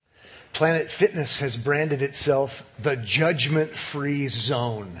Planet Fitness has branded itself the judgment-free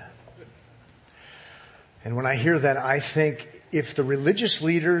zone. And when I hear that, I think if the religious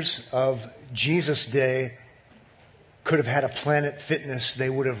leaders of Jesus' day could have had a Planet Fitness, they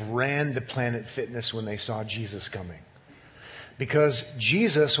would have ran to Planet Fitness when they saw Jesus coming. Because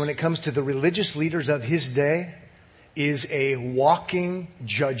Jesus, when it comes to the religious leaders of his day, is a walking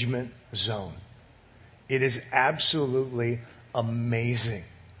judgment zone. It is absolutely amazing.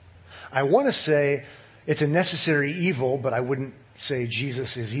 I want to say it's a necessary evil, but I wouldn't say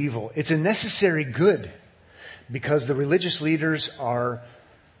Jesus is evil. It's a necessary good because the religious leaders are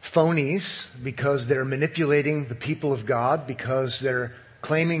phonies, because they're manipulating the people of God, because they're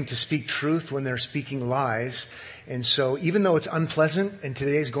claiming to speak truth when they're speaking lies. And so even though it's unpleasant, and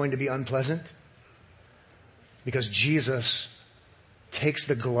today is going to be unpleasant, because Jesus takes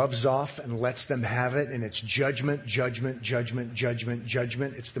the gloves off and lets them have it, and it's judgment, judgment, judgment, judgment,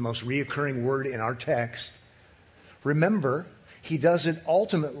 judgment. It's the most reoccurring word in our text. Remember, he does it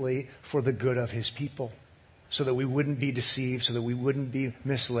ultimately for the good of his people, so that we wouldn't be deceived, so that we wouldn't be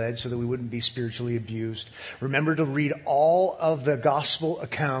misled, so that we wouldn't be spiritually abused. Remember to read all of the gospel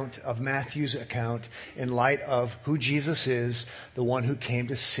account of Matthew's account in light of who Jesus is, the one who came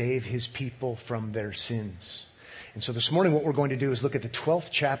to save his people from their sins. And so this morning what we're going to do is look at the 12th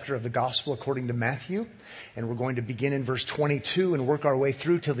chapter of the Gospel according to Matthew. And we're going to begin in verse 22 and work our way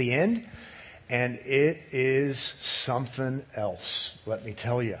through till the end. And it is something else, let me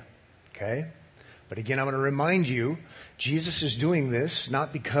tell you. Okay? But again, I'm going to remind you, Jesus is doing this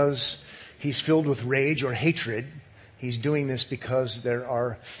not because he's filled with rage or hatred. He's doing this because there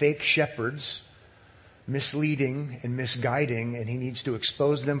are fake shepherds misleading and misguiding, and he needs to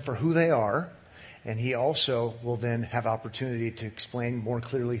expose them for who they are. And he also will then have opportunity to explain more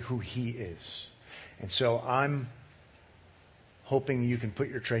clearly who he is. And so I'm hoping you can put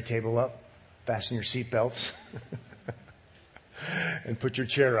your tray table up, fasten your seatbelts, and put your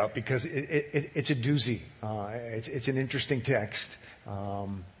chair up, because it's a doozy. It's an interesting text.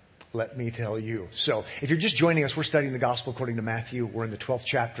 Let me tell you. So if you're just joining us, we're studying the Gospel according to Matthew. We're in the 12th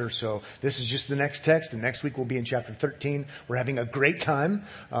chapter. So this is just the next text. And next week we'll be in chapter 13. We're having a great time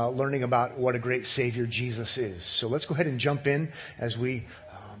learning about what a great Savior Jesus is. So let's go ahead and jump in as we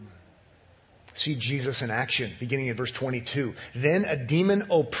see Jesus in action, beginning in verse 22. Then a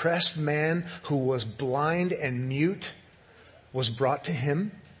demon-oppressed man who was blind and mute was brought to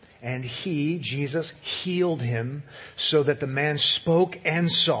him. And he, Jesus, healed him so that the man spoke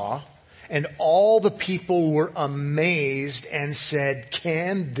and saw. And all the people were amazed and said,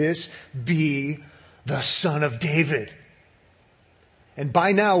 "Can this be the Son of David?" And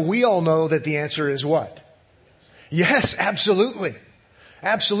by now we all know that the answer is what? Yes, absolutely.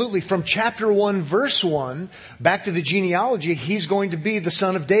 Absolutely. From chapter 1, verse 1, back to the genealogy, he's going to be the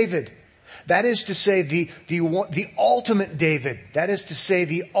son of David. That is to say, the ultimate David. That is to say,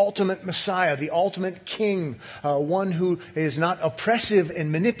 the ultimate Messiah, the ultimate king. One who is not oppressive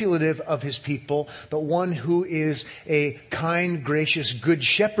and manipulative of his people, but one who is a kind, gracious, good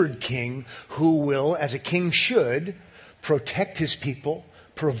shepherd king who will, as a king should, protect his people,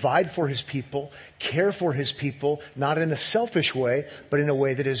 provide for his people, care for his people, not in a selfish way, but in a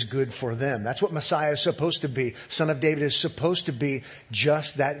way that is good for them. That's what Messiah is supposed to be. Son of David is supposed to be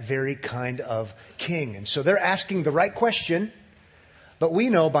just that very kind of king. And so they're asking the right question, but we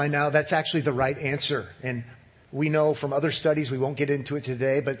know by now that's actually the right answer. And we know from other studies, we won't get into it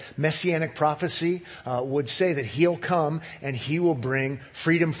today, but Messianic prophecy would say that he'll come and he will bring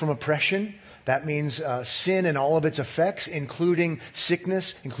freedom from oppression. That means sin and all of its effects, including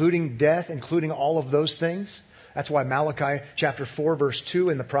sickness, including death, including all of those things. That's why Malachi chapter 4 verse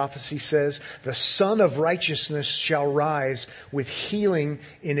 2 in the prophecy says, "The Son of Righteousness shall rise with healing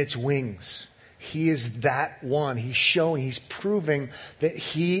in its wings." He is that one. He's proving that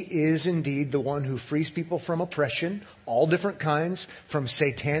he is indeed the one who frees people from oppression, all different kinds, from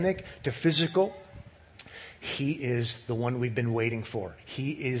satanic to physical. He is the one we've been waiting for.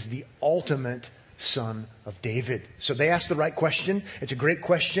 He is the ultimate Son of David. So they asked the right question. It's a great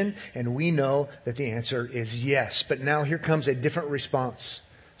question, and we know that the answer is yes. But now here comes a different response.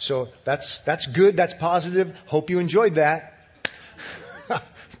 So that's good. That's positive. Hope you enjoyed that.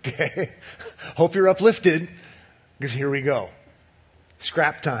 Okay. Hope you're uplifted, because here we go.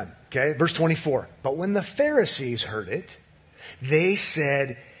 Scrap time. Okay. Verse 24. But when the Pharisees heard it, they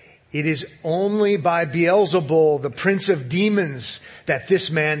said, "It is only by Beelzebul, the prince of demons, that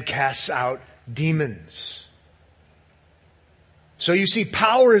this man casts out demons." So you see,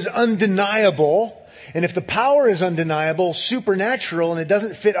 power is undeniable. And if the power is undeniable, supernatural, and it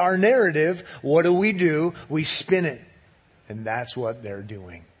doesn't fit our narrative, what do? We spin it. And that's what they're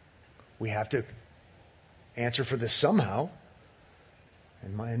doing. We have to answer for this somehow.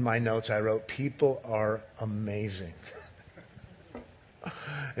 In my notes, I wrote, people are amazing. It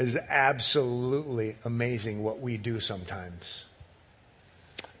is absolutely amazing what we do sometimes.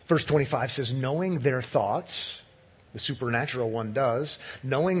 Verse 25 says, knowing their thoughts, the supernatural one does,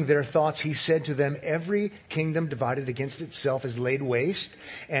 knowing their thoughts, he said to them, every kingdom divided against itself is laid waste,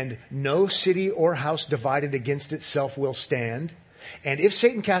 and no city or house divided against itself will stand. And if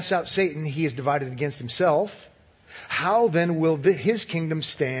Satan casts out Satan, he is divided against himself. How then will his kingdom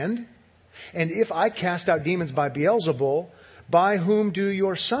stand? And if I cast out demons by Beelzebul, by whom do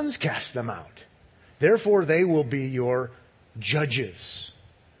your sons cast them out? Therefore they will be your judges.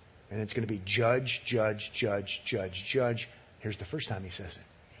 And it's going to be judge, judge, judge, judge, judge. Here's the first time he says it.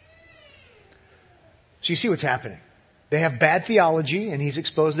 So you see what's happening. They have bad theology, and he's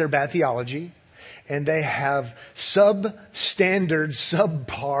exposed their bad theology. And they have substandard,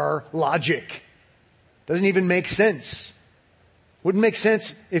 subpar logic. Doesn't even make sense. Wouldn't make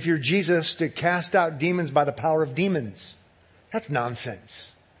sense if you're Jesus to cast out demons by the power of demons. That's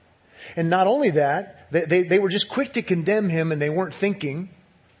nonsense. And not only that, they were just quick to condemn him, and they weren't thinking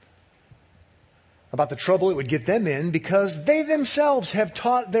about the trouble it would get them in, because they themselves have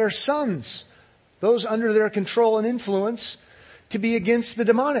taught their sons, those under their control and influence, to be against the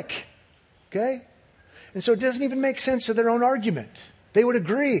demonic. Okay? And so it doesn't even make sense of their own argument. They would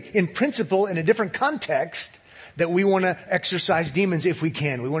agree in principle, in a different context, that we want to exorcise demons if we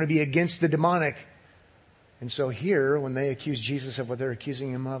can. We want to be against the demonic. And so here, when they accuse Jesus of what they're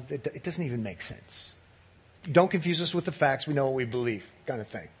accusing him of, it doesn't even make sense. Don't confuse us with the facts. We know what we believe, kind of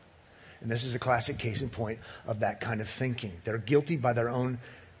thing. And this is a classic case in point of that kind of thinking. They're guilty by their own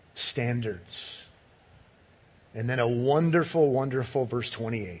standards. And then a wonderful, wonderful verse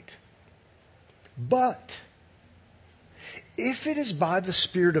 28. But if it is by the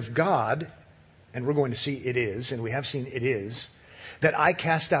Spirit of God, and we're going to see it is, and we have seen it is, that I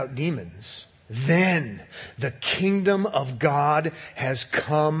cast out demons, then the kingdom of God has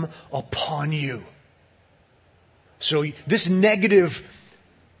come upon you. So this negative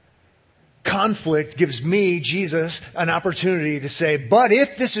conflict gives me, Jesus, an opportunity to say, but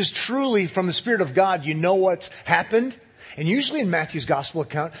if this is truly from the Spirit of God, you know what's happened? And usually in Matthew's gospel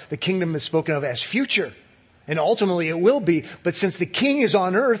account, the kingdom is spoken of as future. And ultimately it will be. But since the king is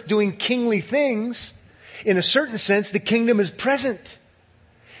on earth doing kingly things, in a certain sense, the kingdom is present.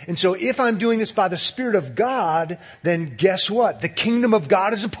 And so if I'm doing this by the Spirit of God, then guess what? The kingdom of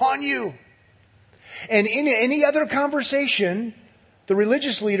God is upon you. And in any other conversation, the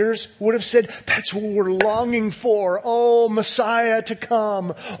religious leaders would have said, that's what we're longing for. Oh, Messiah to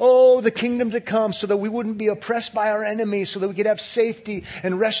come. Oh, the kingdom to come, so that we wouldn't be oppressed by our enemies, so that we could have safety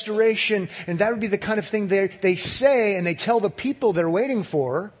and restoration. And that would be the kind of thing they say and they tell the people they're waiting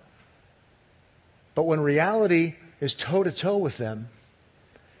for. But when reality is toe-to-toe with them,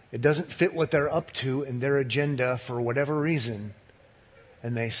 it doesn't fit what they're up to in their agenda for whatever reason.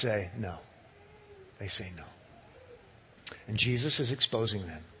 And they say no. They say no. And Jesus is exposing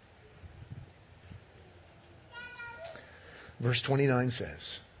them. Verse 29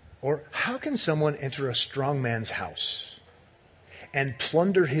 says, or how can someone enter a strong man's house and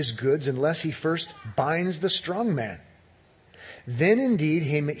plunder his goods unless he first binds the strong man? Then indeed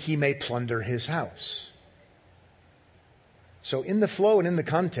he may plunder his house. So in the flow and in the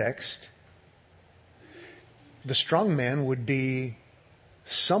context, the strong man would be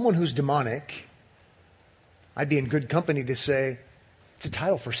someone who's demonic. I'd be in good company to say it's a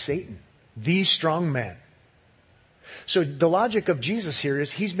title for Satan, the strong man. So the logic of Jesus here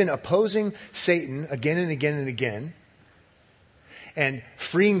is he's been opposing Satan again and again and again and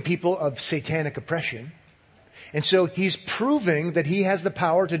freeing people of satanic oppression. And so he's proving that he has the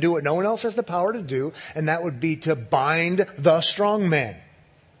power to do what no one else has the power to do, and that would be to bind the strong man.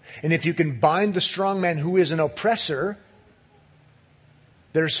 And if you can bind the strong man who is an oppressor,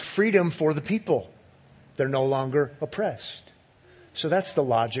 there's freedom for the people. They're no longer oppressed. So that's the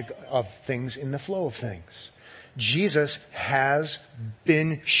logic of things in the flow of things. Jesus has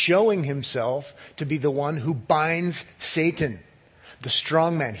been showing himself to be the one who binds Satan, the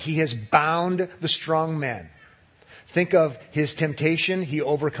strong man. He has bound the strong man. Think of his temptation. He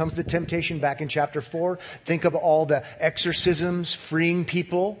overcomes the temptation back in chapter 4. Think of all the exorcisms freeing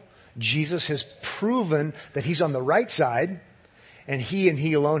people. Jesus has proven that he's on the right side, and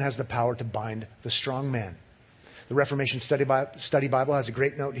he alone has the power to bind the strong man. The Reformation Study Bible has a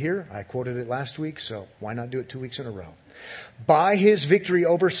great note here. I quoted it last week, so why not do it 2 weeks in a row? By his victory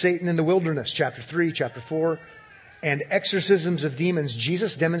over Satan in the wilderness, chapter 3, chapter 4, and exorcisms of demons,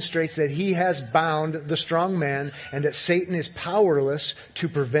 Jesus demonstrates that he has bound the strong man and that Satan is powerless to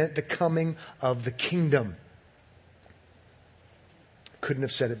prevent the coming of the kingdom. Couldn't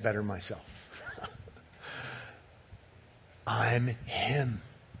have said it better myself. I'm him.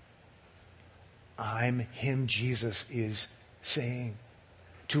 I'm him, Jesus is saying.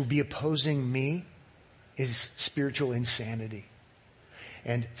 To be opposing me is spiritual insanity.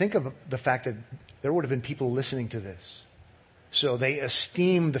 And think of the fact that there would have been people listening to this. So they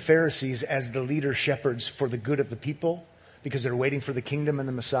esteem the Pharisees as the leader shepherds for the good of the people because they're waiting for the kingdom and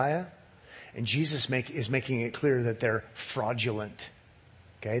the Messiah. And Jesus is making it clear that they're fraudulent.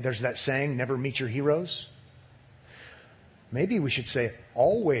 Okay, there's that saying, never meet your heroes. Maybe we should say,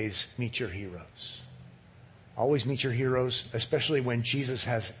 always meet your heroes. Always meet your heroes, especially when Jesus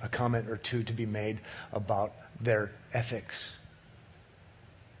has a comment or two to be made about their ethics.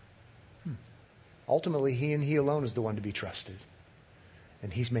 Ultimately, he and he alone is the one to be trusted.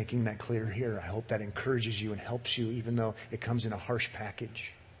 And he's making that clear here. I hope that encourages you and helps you, even though it comes in a harsh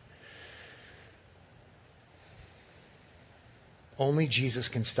package. Only Jesus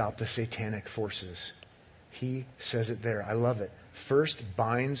can stop the satanic forces. He says it there. I love it. First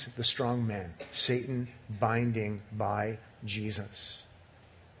binds the strong man. Satan binding by Jesus.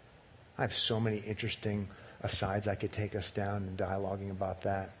 I have so many interesting asides I could take us down and dialoguing about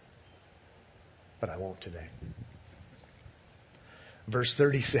that. But I won't today. Verse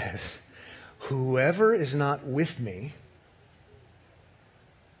 30 says, whoever is not with me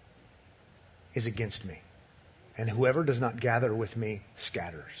is against me. And whoever does not gather with me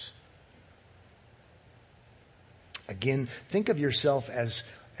scatters. Again, think of yourself as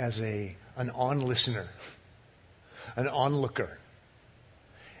an on-listener, an onlooker.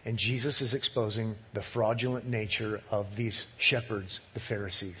 And Jesus is exposing the fraudulent nature of these shepherds, the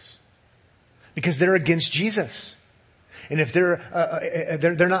Pharisees. Because they're against Jesus. And if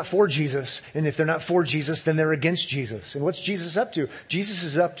they're not for Jesus, and if they're not for Jesus, then they're against Jesus. And what's Jesus up to? Jesus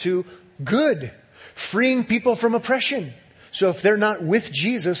is up to good, freeing people from oppression. So if they're not with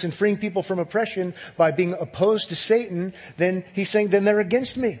Jesus and freeing people from oppression by being opposed to Satan, then he's saying, then they're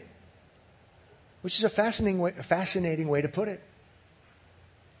against me. Which is a fascinating way to put it.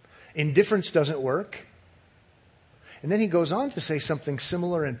 Indifference doesn't work. And then he goes on to say something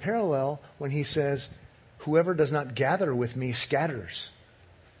similar and parallel when he says, whoever does not gather with me scatters.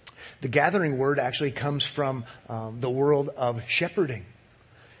 The gathering word actually comes from the world of shepherding.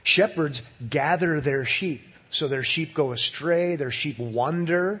 Shepherds gather their sheep. So their sheep go astray, their sheep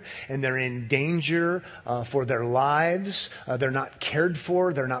wander, and they're in danger for their lives. They're not cared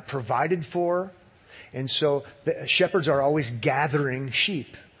for, they're not provided for. And so the shepherds are always gathering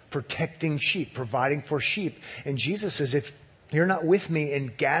sheep, protecting sheep, providing for sheep. And Jesus says, if you're not with me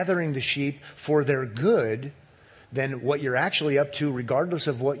in gathering the sheep for their good, then what you're actually up to, regardless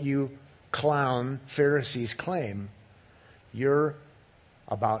of what you clown Pharisees claim, you're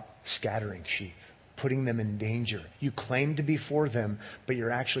about scattering sheep, putting them in danger. You claim to be for them, but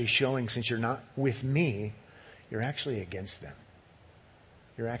you're actually showing, since you're not with me, you're actually against them.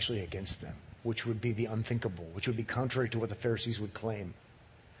 You're actually against them, which would be the unthinkable, which would be contrary to what the Pharisees would claim.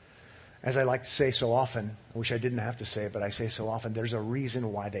 As I like to say so often, I wish I didn't have to say it, but I say so often, there's a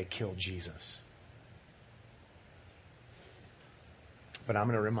reason why they killed Jesus. But I'm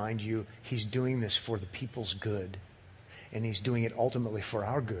going to remind you, he's doing this for the people's good. And he's doing it ultimately for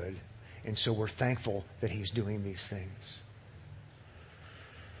our good. And so we're thankful that he's doing these things.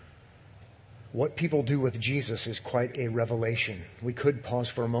 What people do with Jesus is quite a revelation. We could pause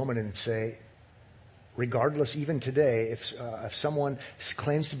for a moment and say, regardless, even today, if someone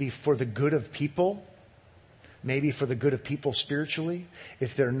claims to be for the good of people, maybe for the good of people spiritually,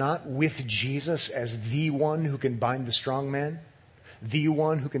 if they're not with Jesus as the one who can bind the strong man, the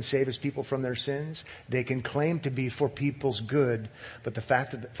one who can save his people from their sins, they can claim to be for people's good, but the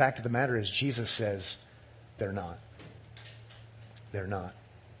fact of the matter is, Jesus says they're not. They're not.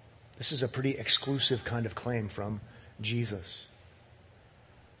 This is a pretty exclusive kind of claim from Jesus.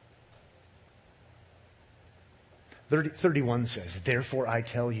 31 says, therefore I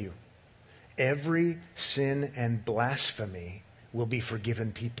tell you, every sin and blasphemy will be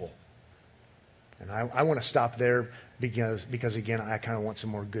forgiven people. And I want to stop there because again, I kind of want some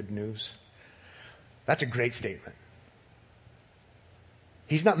more good news. That's a great statement.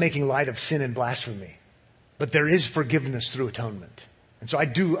 He's not making light of sin and blasphemy, but there is forgiveness through atonement. And so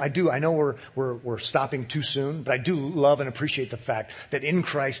I know we're stopping too soon, but I do love and appreciate the fact that in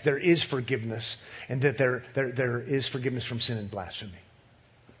Christ there is forgiveness and that there is forgiveness from sin and blasphemy.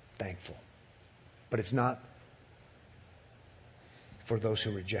 Thankful. But it's not for those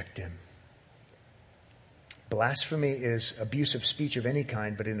who reject him. Blasphemy is abusive speech of any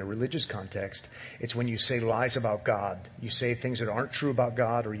kind, but in a religious context, it's when you say lies about God. You say things that aren't true about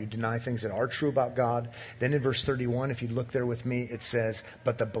God, or you deny things that are true about God. Then in verse 31, if you look there with me, it says,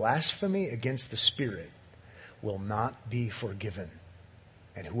 but the blasphemy against the Spirit will not be forgiven.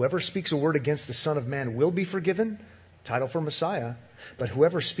 And whoever speaks a word against the Son of Man will be forgiven, title for Messiah, but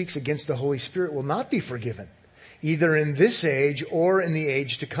whoever speaks against the Holy Spirit will not be forgiven, either in this age or in the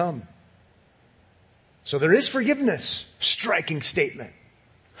age to come. So there is forgiveness, striking statement.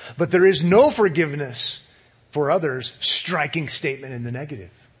 But there is no forgiveness for others, striking statement in the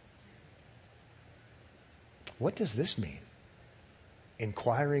negative. What does this mean?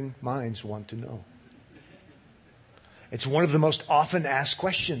 Inquiring minds want to know. It's one of the most often asked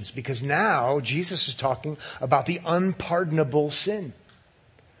questions, because now Jesus is talking about the unpardonable sin.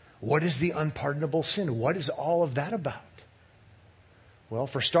 What is the unpardonable sin? What is all of that about? Well,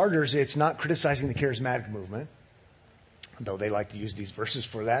 for starters, it's not criticizing the charismatic movement, though they like to use these verses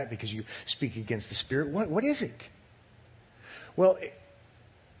for that because you speak against the Spirit. What is it? Well,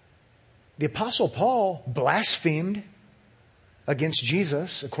 the Apostle Paul blasphemed against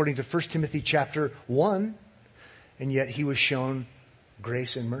Jesus, according to 1 Timothy chapter 1, and yet he was shown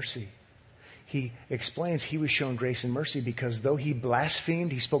grace and mercy. He explains he was shown grace and mercy because though he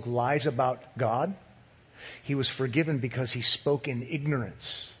blasphemed, he spoke lies about God, he was forgiven because he spoke in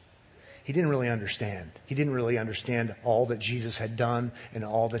ignorance. He didn't really understand. He didn't really understand all that Jesus had done and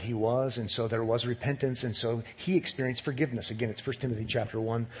all that he was. And so there was repentance. And so he experienced forgiveness. Again, it's 1 Timothy chapter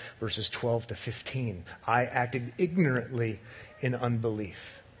 1, verses 12 to 15. I acted ignorantly in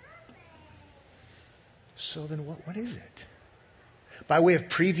unbelief. So then what is it? By way of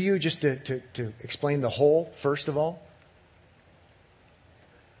preview, just to explain the whole, first of all,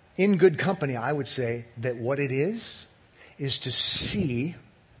 in good company, I would say that what it is to see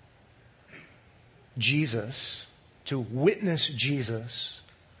Jesus, to witness Jesus,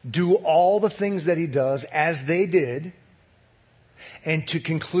 do all the things that he does as they did, and to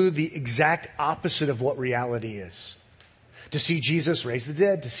conclude the exact opposite of what reality is. To see Jesus raise the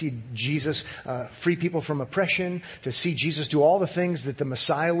dead, to see Jesus free people from oppression, to see Jesus do all the things that the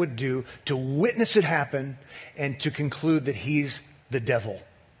Messiah would do, to witness it happen, and to conclude that he's the devil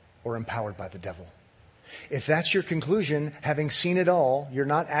or empowered by the devil. If that's your conclusion, having seen it all, you're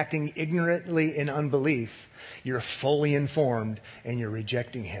not acting ignorantly in unbelief. You're fully informed and you're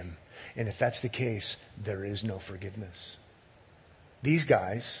rejecting him. And if that's the case, there is no forgiveness. These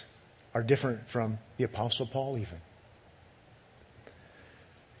guys are different from the Apostle Paul even.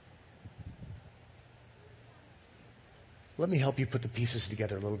 Let me help you put the pieces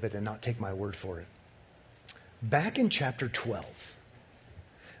together a little bit and not take my word for it. Back in chapter 12,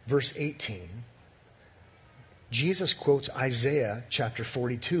 verse 18, Jesus quotes Isaiah chapter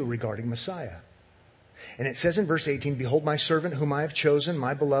 42 regarding Messiah. And it says in verse 18, behold my servant whom I have chosen,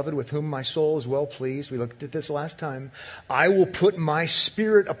 my beloved with whom my soul is well pleased. We looked at this last time. I will put my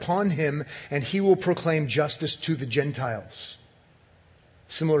spirit upon him and he will proclaim justice to the Gentiles.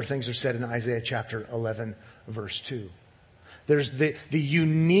 Similar things are said in Isaiah chapter 11, verse 2. There's the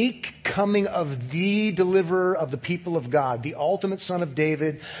unique coming of the deliverer of the people of God, the ultimate son of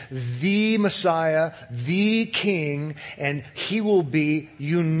David, the Messiah, the King, and he will be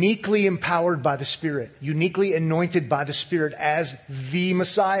uniquely empowered by the Spirit, uniquely anointed by the Spirit as the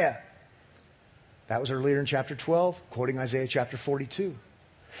Messiah. That was earlier in chapter 12, quoting Isaiah chapter 42.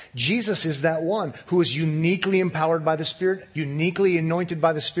 Jesus is that one who is uniquely empowered by the Spirit, uniquely anointed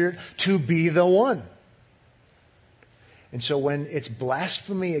by the Spirit to be the one. And so when it's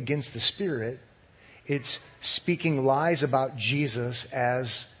blasphemy against the Spirit, it's speaking lies about Jesus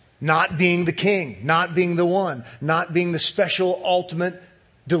as not being the King, not being the one, not being the special, ultimate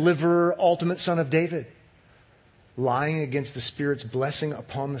deliverer, ultimate son of David. Lying against the Spirit's blessing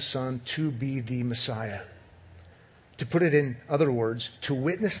upon the Son to be the Messiah. To put it in other words, to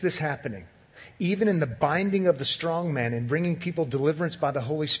witness this happening, even in the binding of the strong man and bringing people deliverance by the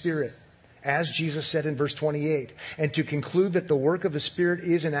Holy Spirit, as Jesus said in verse 28, and to conclude that the work of the Spirit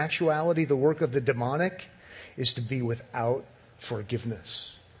is in actuality the work of the demonic, is to be without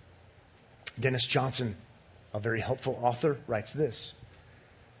forgiveness. Dennis Johnson, a very helpful author, writes this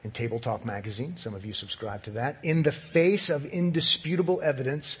in Table Talk magazine. Some of you subscribe to that. In the face of indisputable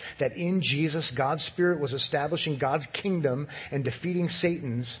evidence that in Jesus, God's Spirit was establishing God's kingdom and defeating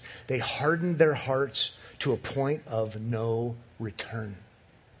Satan's, they hardened their hearts to a point of no return.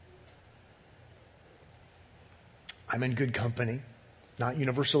 I'm in good company, not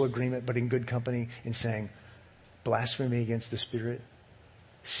universal agreement, but in good company in saying blasphemy against the Spirit,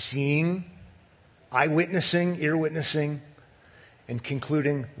 seeing, eyewitnessing, ear witnessing, and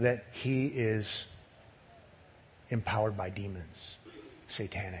concluding that he is empowered by demons,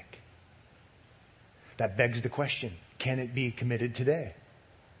 satanic. That begs the question, can it be committed today?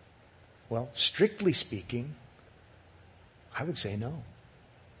 Well, strictly speaking, I would say no.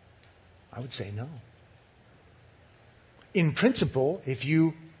 I would say no. In principle, if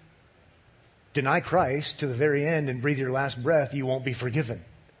you deny Christ to the very end and breathe your last breath, you won't be forgiven.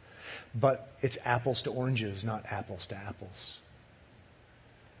 But it's apples to oranges, not apples to apples.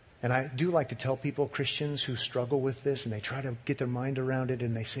 And I do like to tell people, Christians who struggle with this, and they try to get their mind around it,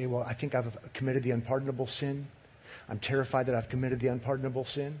 and they say, well, I think I've committed the unpardonable sin. I'm terrified that I've committed the unpardonable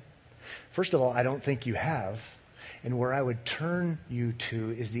sin. First of all, I don't think you have. And where I would turn you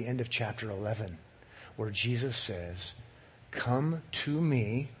to is the end of chapter 11, where Jesus says, come to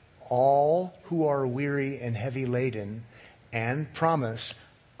me, all who are weary and heavy laden, and promise,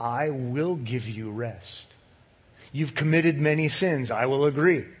 I will give you rest. You've committed many sins. I will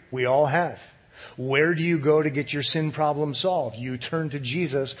agree. We all have. Where do you go to get your sin problem solved? You turn to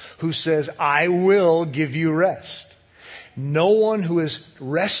Jesus, who says, I will give you rest. No one who is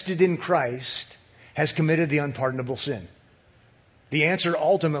rested in Christ has committed the unpardonable sin. The answer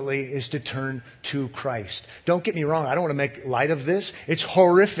ultimately is to turn to Christ. Don't get me wrong. I don't want to make light of this. It's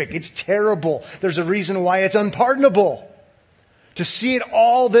horrific. It's terrible. There's a reason why it's unpardonable. To see it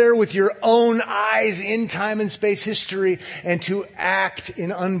all there with your own eyes in time and space history and to act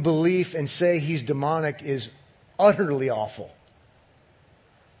in unbelief and say he's demonic is utterly awful.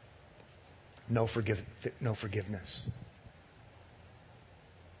 No forgiveness.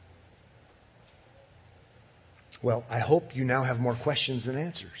 Well, I hope you now have more questions than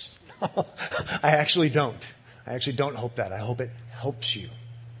answers. I actually don't. I actually don't hope that. I hope it helps you.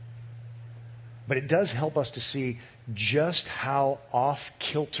 But it does help us to see just how off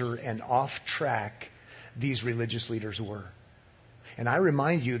kilter and off track these religious leaders were. And I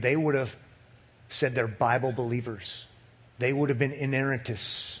remind you, they would have said they're Bible believers. They would have been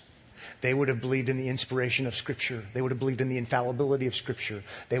inerrantists. They would have believed in the inspiration of Scripture. They would have believed in the infallibility of Scripture.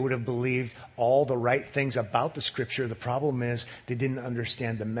 They would have believed all the right things about the Scripture. The problem is they didn't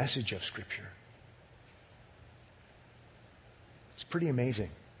understand the message of Scripture. It's pretty amazing.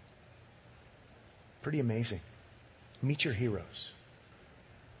 Pretty amazing. Meet your heroes.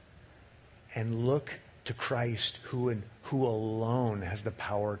 And look to Christ, who alone has the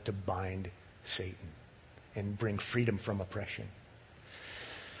power to bind Satan and bring freedom from oppression.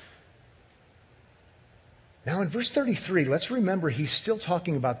 Now in verse 33, let's remember he's still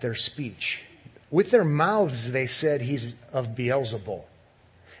talking about their speech. With their mouths they said he's of Beelzebul.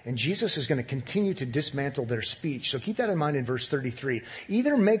 And Jesus is going to continue to dismantle their speech. So keep that in mind in verse 33.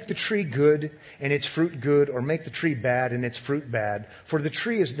 Either make the tree good and its fruit good, or make the tree bad and its fruit bad, for the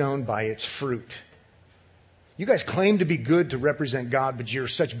tree is known by its fruit. You guys claim to be good to represent God, but you're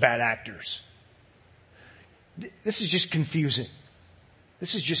such bad actors. This is just confusing.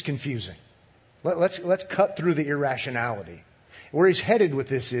 This is just confusing. Let's cut through the irrationality. Where he's headed with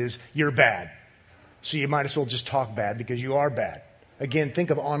this is, you're bad. So you might as well just talk bad because you are bad. Again, think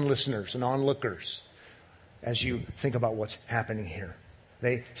of on-listeners and onlookers as you think about what's happening here.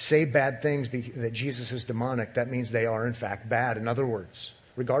 They say bad things that Jesus is demonic. That means they are in fact bad. In other words,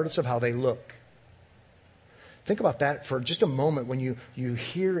 regardless of how they look. Think about that for just a moment when you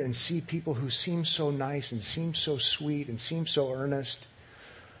hear and see people who seem so nice and seem so sweet and seem so earnest,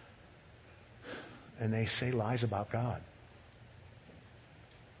 and they say lies about God.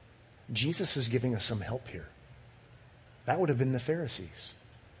 Jesus is giving us some help here. That would have been the Pharisees.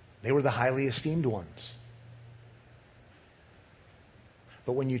 They were the highly esteemed ones.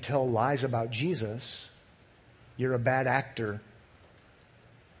 But when you tell lies about Jesus, you're a bad actor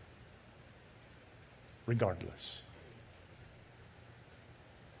regardless.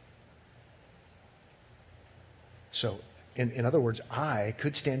 So, in other words, I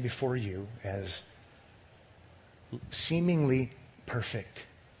could stand before you as seemingly perfect.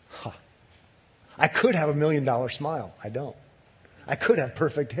 I could have $1 million smile. I don't. I could have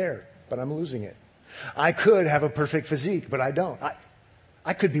perfect hair, but I'm losing it. I could have a perfect physique, but I don't.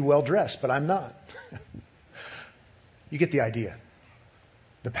 I could be well dressed, but I'm not. You get the idea.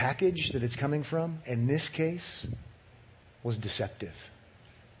 The package that it's coming from, in this case, was deceptive.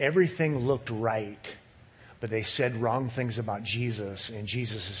 Everything looked right, but they said wrong things about Jesus, and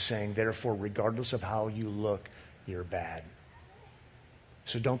Jesus is saying, therefore, regardless of how you look, you're bad.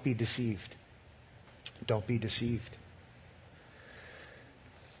 So don't be deceived. Don't be deceived.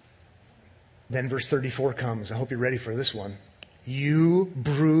 Then verse 34 comes. I hope you're ready for this one. You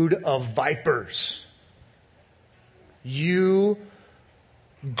brood of vipers. You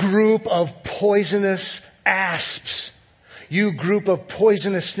group of poisonous asps. You group of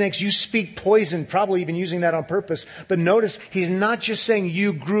poisonous snakes. You speak poison, probably even using that on purpose. But notice, he's not just saying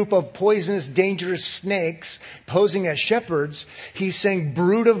you group of poisonous, dangerous snakes posing as shepherds. He's saying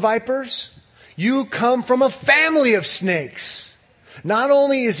brood of vipers. You come from a family of snakes. Not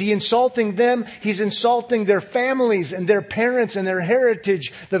only is he insulting them, he's insulting their families and their parents and their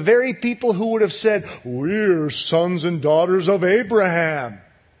heritage. The very people who would have said, we're sons and daughters of Abraham.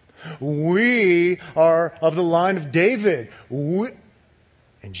 We are of the line of David. And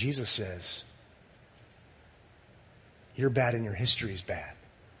Jesus says, you're bad and your history is bad.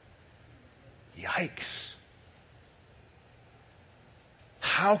 Yikes.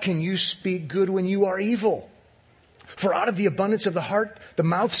 How can you speak good when you are evil? For out of the abundance of the heart, the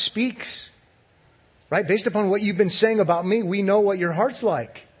mouth speaks. Right? Based upon what you've been saying about me, we know what your heart's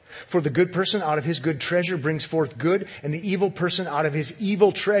like. For the good person out of his good treasure brings forth good, and the evil person out of his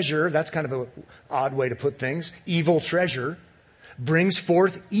evil treasure, that's kind of an odd way to put things, evil treasure, brings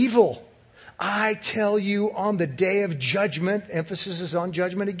forth evil. I tell you, on the day of judgment, emphasis is on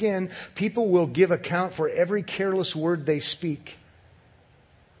judgment again, people will give account for every careless word they speak.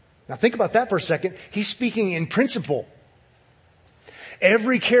 Now think about that for a second. He's speaking in principle.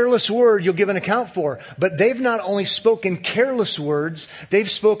 Every careless word you'll give an account for. But they've not only spoken careless words, they've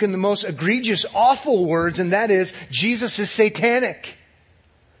spoken the most egregious, awful words, and that is, Jesus is satanic.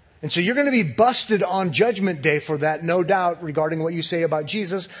 And so you're going to be busted on Judgment Day for that, no doubt, regarding what you say about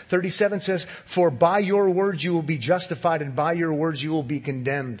Jesus. 37 says, for by your words you will be justified, and by your words you will be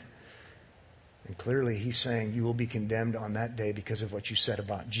condemned. And clearly he's saying you will be condemned on that day because of what you said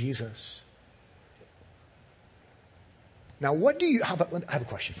about Jesus. Now, I have a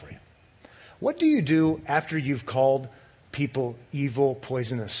question for you. What do you do after you've called people evil,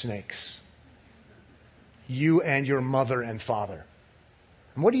 poisonous snakes? You and your mother and father.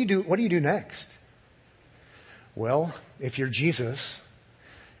 And what do you do next? Well, if you're Jesus,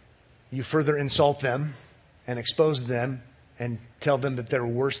 you further insult them and expose them and tell them that they're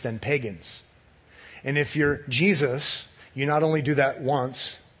worse than pagans. And if you're Jesus, you not only do that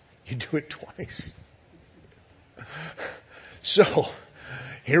once, you do it twice. So,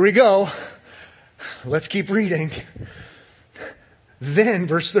 here we go. Let's keep reading. Then,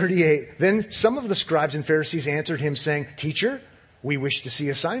 verse 38, then some of the scribes and Pharisees answered him, saying, Teacher, we wish to see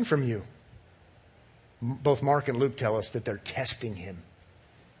a sign from you. Both Mark and Luke tell us that they're testing him.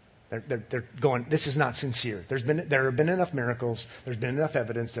 They're going, this is not sincere. There have been enough miracles. There's been enough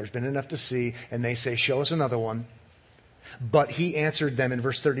evidence. There's been enough to see. And they say, show us another one. But he answered them in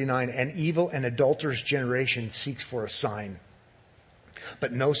verse 39, an evil and adulterous generation seeks for a sign.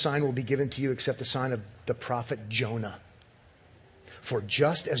 But no sign will be given to you except the sign of the prophet Jonah. For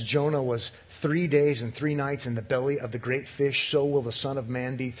just as Jonah was 3 days and 3 nights in the belly of the great fish, so will the Son of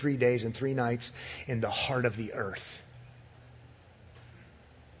Man be 3 days and 3 nights in the heart of the earth.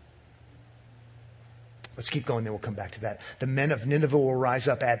 Let's keep going, then we'll come back to that. The men of Nineveh will rise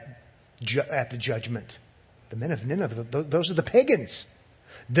up at the judgment. The men of Nineveh, those are the pagans.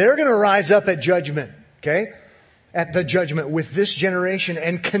 They're going to rise up at judgment, okay? At the judgment with this generation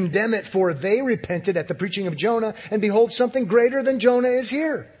and condemn it, for they repented at the preaching of Jonah, and behold, something greater than Jonah is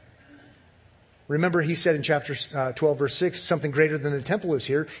here. Remember, he said in chapter 12, verse 6, something greater than the temple is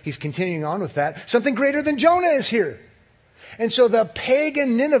here. He's continuing on with that. Something greater than Jonah is here. And so the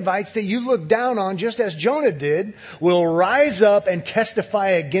pagan Ninevites that you look down on, just as Jonah did, will rise up and testify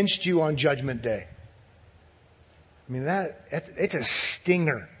against you on Judgment Day. I mean, it's a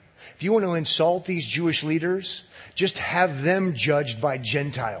stinger. If you want to insult these Jewish leaders, just have them judged by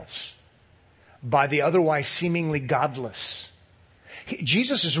Gentiles, by the otherwise seemingly godless.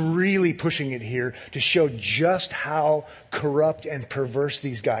 Jesus is really pushing it here to show just how corrupt and perverse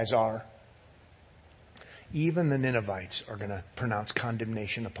these guys are. Even the Ninevites are going to pronounce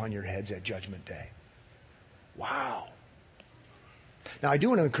condemnation upon your heads at Judgment Day. Wow. Now, I do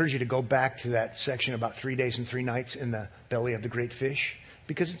want to encourage you to go back to that section about 3 days and 3 nights in the belly of the great fish,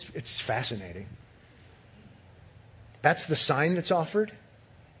 because it's fascinating. That's the sign that's offered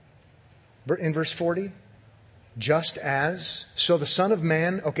in verse 40. Just as, so the Son of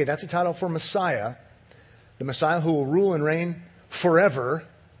Man, okay, that's a title for Messiah, the Messiah who will rule and reign forever,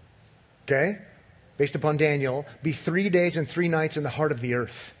 okay, based upon Daniel, be 3 days and 3 nights in the heart of the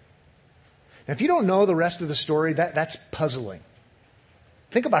earth. Now, if you don't know the rest of the story, that's puzzling.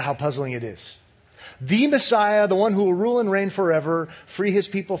 Think about how puzzling it is. The Messiah, the one who will rule and reign forever, free his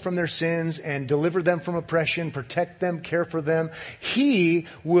people from their sins and deliver them from oppression, protect them, care for them. He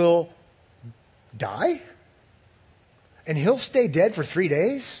will die? And he'll stay dead for 3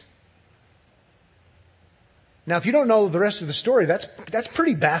 days? Now, if you don't know the rest of the story, that's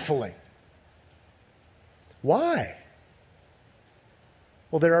pretty baffling. Why?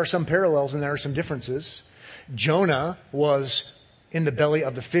 Well, there are some parallels and there are some differences. Jonah was in the belly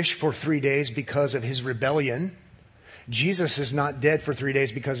of the fish for 3 days because of his rebellion. Jesus is not dead for 3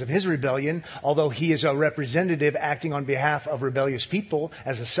 days because of his rebellion, although he is a representative acting on behalf of rebellious people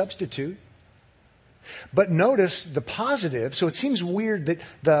as a substitute. But notice the positive. So it seems weird that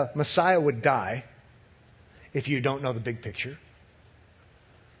the Messiah would die if you don't know the big picture.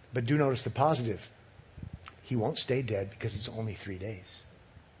 But do notice the positive. He won't stay dead because it's only 3 days.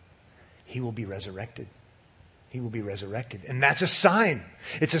 He will be resurrected. He will be resurrected. And that's a sign.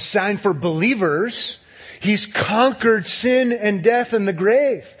 It's a sign for believers. He's conquered sin and death and the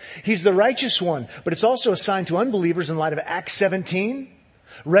grave. He's the righteous one. But it's also a sign to unbelievers in light of Acts 17.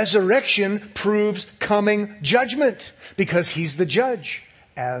 Resurrection proves coming judgment because he's the judge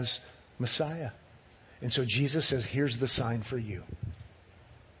as Messiah. And so Jesus says, here's the sign for you.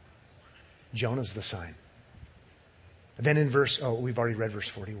 Jonah's the sign. Then in we've already read verse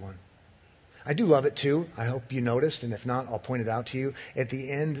 41. I do love it too. I hope you noticed, and if not, I'll point it out to you. At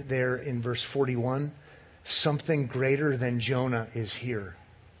the end there in verse 41, something greater than Jonah is here.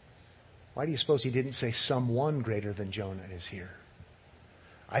 Why do you suppose he didn't say someone greater than Jonah is here?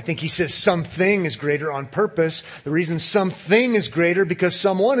 I think he says something is greater on purpose. The reason something is greater because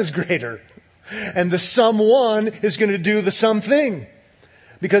someone is greater. And the someone is going to do the something.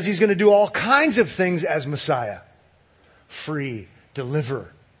 Because he's going to do all kinds of things as Messiah. Free,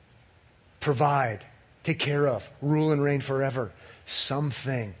 deliver, provide, take care of, rule and reign forever.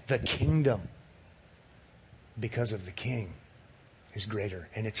 Something, the kingdom, because of the King, is greater.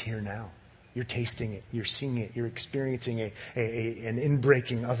 And it's here now. You're tasting it. You're seeing it. You're experiencing an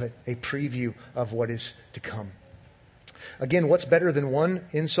inbreaking of it, a preview of what is to come. Again, what's better than one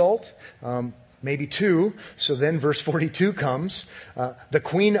insult? Maybe two. So then verse 42 comes. The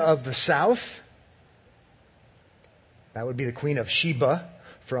queen of the south, that would be the queen of Sheba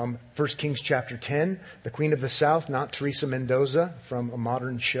from 1 Kings chapter 10. The queen of the south, not Teresa Mendoza from a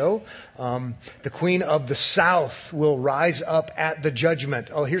modern show. The queen of the south will rise up at the judgment.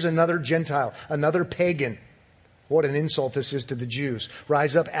 Oh, here's another Gentile, another pagan. What an insult this is to the Jews.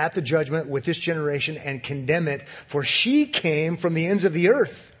 Rise up at the judgment with this generation and condemn it, for she came from the ends of the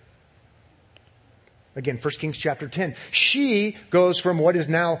earth. Again, 1 Kings chapter 10. She goes from what is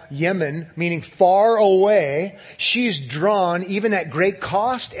now Yemen, meaning far away. She's drawn, even at great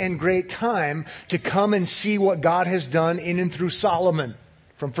cost and great time, to come and see what God has done in and through Solomon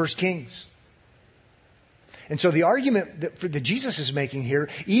from 1 Kings. And so the argument that Jesus is making here,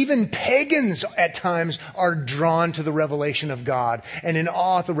 even pagans at times are drawn to the revelation of God and in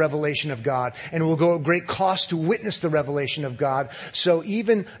awe at the revelation of God and will go at great cost to witness the revelation of God. So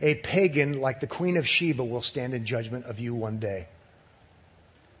even a pagan like the Queen of Sheba will stand in judgment of you one day.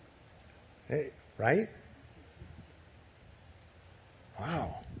 Right?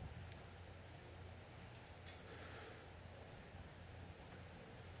 Wow.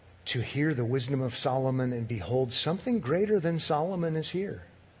 To hear the wisdom of Solomon, and behold, something greater than Solomon is here.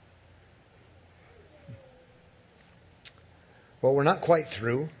 Well, we're not quite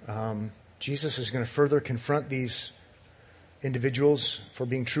through. Jesus is going to further confront these individuals for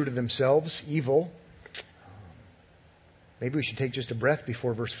being true to themselves, evil. Maybe we should take just a breath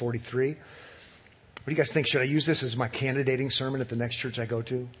before verse 43. What do you guys think? Should I use this as my candidating sermon at the next church I go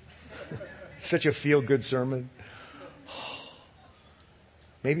to? It's such a feel-good sermon.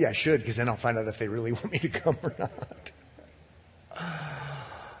 Maybe I should, because then I'll find out if they really want me to come or not.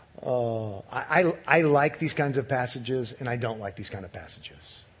 I like these kinds of passages, and I don't like these kind of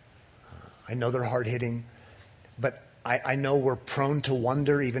passages. I know they're hard-hitting, but I know we're prone to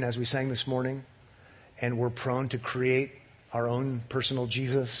wonder, even as we sang this morning, and we're prone to create our own personal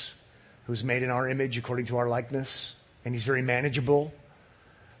Jesus, who's made in our image according to our likeness, and he's very manageable.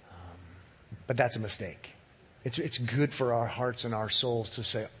 But that's a mistake. It's good for our hearts and our souls to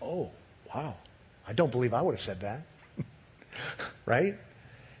say, oh, wow, I don't believe I would have said that. Right?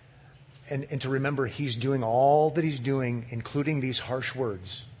 And to remember he's doing all that he's doing, including these harsh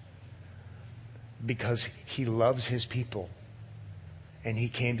words, because he loves his people. And he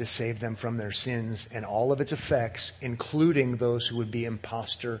came to save them from their sins and all of its effects, including those who would be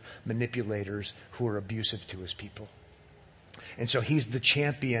imposter manipulators who are abusive to his people. And so he's the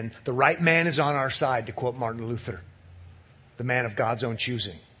champion. The right man is on our side, to quote Martin Luther. The man of God's own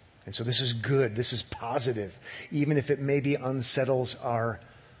choosing. And so this is good. This is positive. Even if it maybe unsettles our...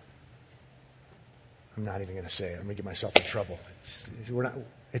 I'm not even going to say it. I'm going to get myself in trouble.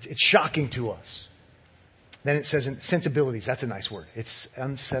 It's shocking to us. Then it says in sensibilities. That's a nice word. It's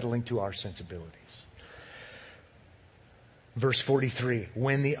unsettling to our sensibilities. Verse 43.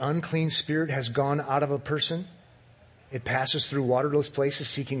 When the unclean spirit has gone out of a person, It passes through waterless places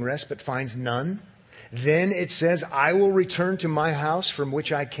seeking rest, but finds none. Then it says, I will return to my house from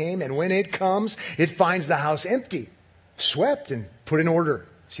which I came. And when it comes, it finds the house empty, swept and put in order.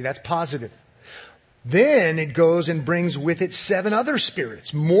 See, that's positive. Then it goes and brings with it 7 other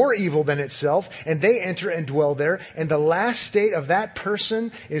spirits, more evil than itself, and they enter and dwell there. And the last state of that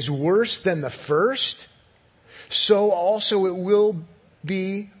person is worse than the first. So also it will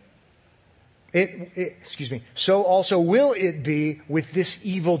be, so also will it be with this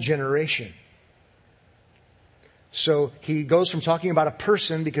evil generation. So he goes from talking about a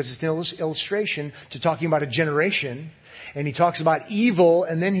person, because it's an illustration, to talking about a generation. And he talks about evil,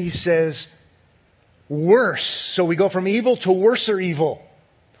 and then he says worse. So we go from evil to worser evil.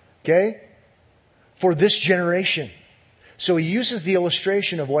 Okay? For this generation. So he uses the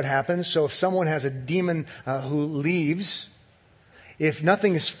illustration of what happens. So if someone has a demon who leaves, if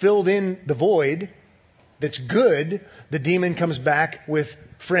nothing is filled in the void that's good, the demon comes back with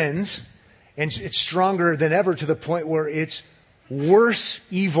friends. And it's stronger than ever, to the point where it's worse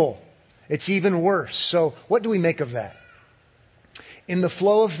evil. It's even worse. So what do we make of that? In the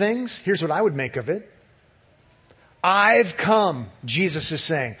flow of things, here's what I would make of it. I've come, Jesus is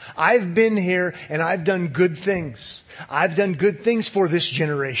saying. I've been here and I've done good things. I've done good things for this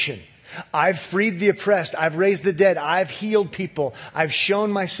generation. I've freed the oppressed. I've raised the dead. I've healed people. I've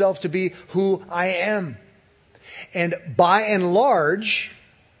shown myself to be who I am. And by and large,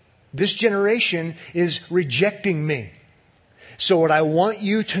 this generation is rejecting me. So what I want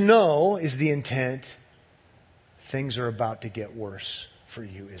you to know is the intent. Things are about to get worse for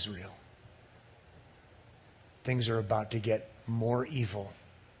you, Israel. Things are about to get more evil.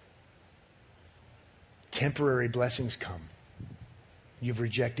 Temporary blessings come. You've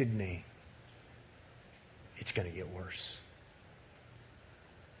rejected me. It's going to get worse.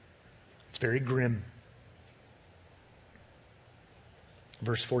 It's very grim.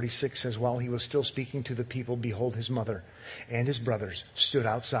 Verse 46 says, while he was still speaking to the people, behold, his mother and his brothers stood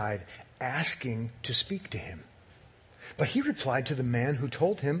outside, asking to speak to him. But he replied to the man who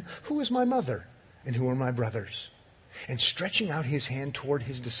told him, who is my mother and who are my brothers? And stretching out his hand toward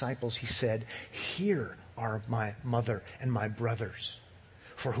his disciples, he said, here are my mother and my brothers.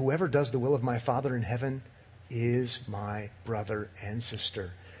 For whoever does the will of my Father in heaven is my brother and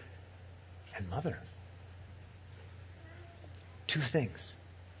sister and mother. 2 things.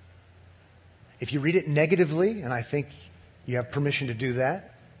 If you read it negatively, and I think you have permission to do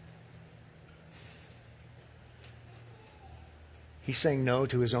that, he's saying no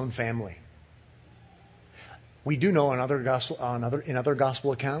to his own family. We do know in other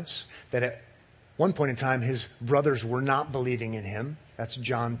gospel accounts that at one point in time his brothers were not believing in him. That's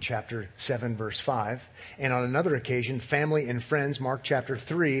John chapter 7, verse 5. And on another occasion, family and friends, Mark chapter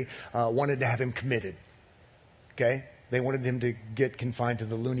 3, wanted to have him committed. Okay? They wanted him to get confined to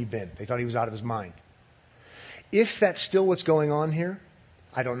the loony bin. They thought he was out of his mind. If that's still what's going on here,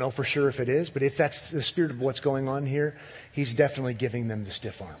 I don't know for sure if it is, but if that's the spirit of what's going on here, he's definitely giving them the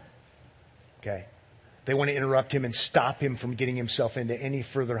stiff arm. Okay? They want to interrupt him and stop him from getting himself into any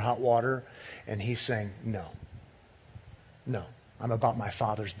further hot water. And he's saying, no. No. I'm about my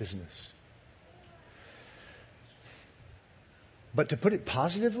Father's business. But to put it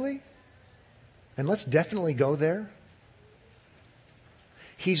positively, and let's definitely go there,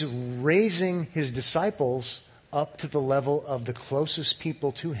 he's raising his disciples up to the level of the closest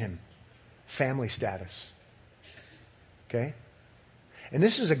people to him. Family status. Okay? And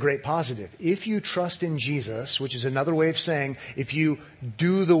this is a great positive. If you trust in Jesus, which is another way of saying, if you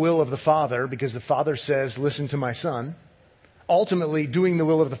do the will of the Father, because the Father says, listen to my Son, ultimately doing the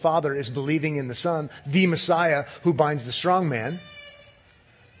will of the Father is believing in the Son, the Messiah who binds the strong man.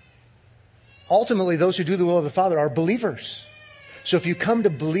 Ultimately, those who do the will of the Father are believers. So if you come to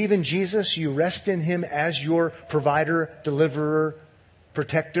believe in Jesus, you rest in him as your provider, deliverer,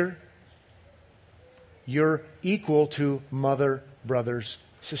 protector, you're equal to mother, brothers,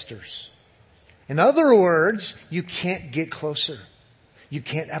 sisters. In other words, you can't get closer. You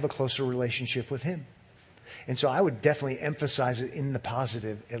can't have a closer relationship with him. And so I would definitely emphasize it in the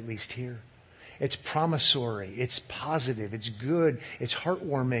positive, at least here. It's promissory. It's positive. It's good. It's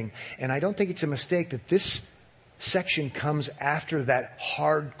heartwarming. And I don't think it's a mistake that this section comes after that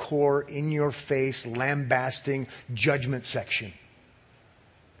hardcore, in-your-face, lambasting judgment section.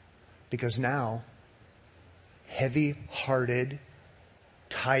 Because now, heavy-hearted,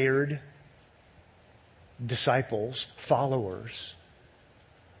 tired disciples, followers,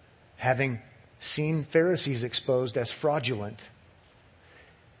 having seen Pharisees exposed as fraudulent,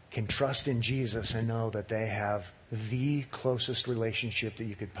 can trust in Jesus and know that they have the closest relationship that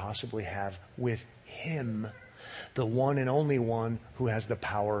you could possibly have with him, the one and only one who has the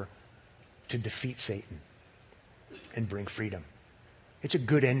power to defeat Satan and bring freedom. It's a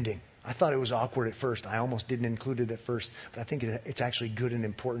good ending. I thought it was awkward at first. I almost didn't include it at first, but I think it's actually good and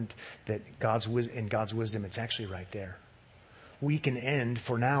important that in God's wisdom, it's actually right there. We can end,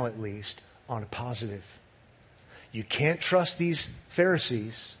 for now at least, on a positive. You can't trust these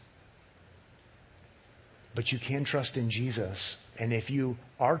Pharisees, but you can trust in Jesus. And if you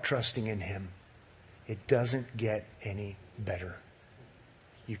are trusting in him, it doesn't get any better.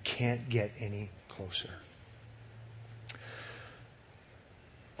 You can't get any closer.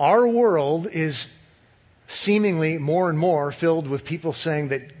 Our world is seemingly more and more filled with people saying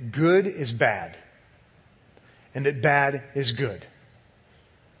that good is bad and that bad is good.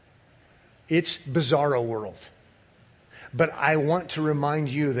 It's bizarro world. But I want to remind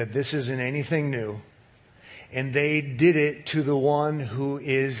you that this isn't anything new. And they did it to the one who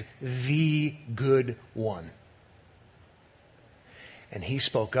is the good one. And he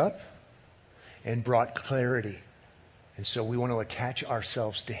spoke up and brought clarity. And so we want to attach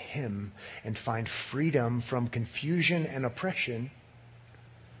ourselves to him and find freedom from confusion and oppression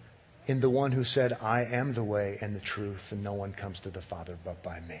in the one who said, I am the way and the truth, and no one comes to the Father but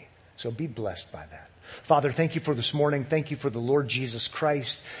by me. So be blessed by that. Father, thank you for this morning. Thank you for the Lord Jesus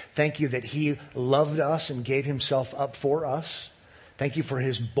Christ. Thank you that he loved us and gave himself up for us. Thank you for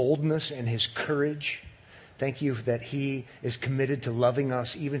his boldness and his courage. Thank you that he is committed to loving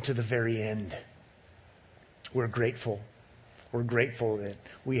us even to the very end. We're grateful. We're grateful that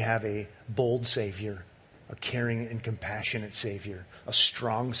we have a bold Savior, a caring and compassionate Savior, a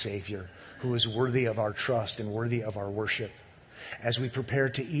strong Savior who is worthy of our trust and worthy of our worship. As we prepare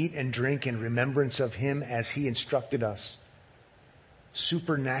to eat and drink in remembrance of him as he instructed us,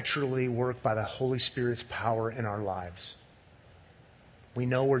 supernaturally work by the Holy Spirit's power in our lives. We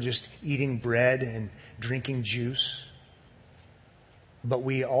know we're just eating bread and drinking juice, but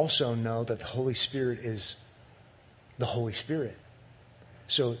we also know that the Holy Spirit is the Holy Spirit.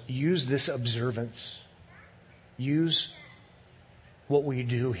 So use this observance. Use what we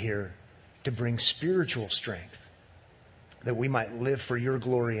do here to bring spiritual strength, that we might live for your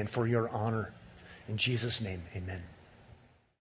glory and for your honor. In Jesus' name, amen.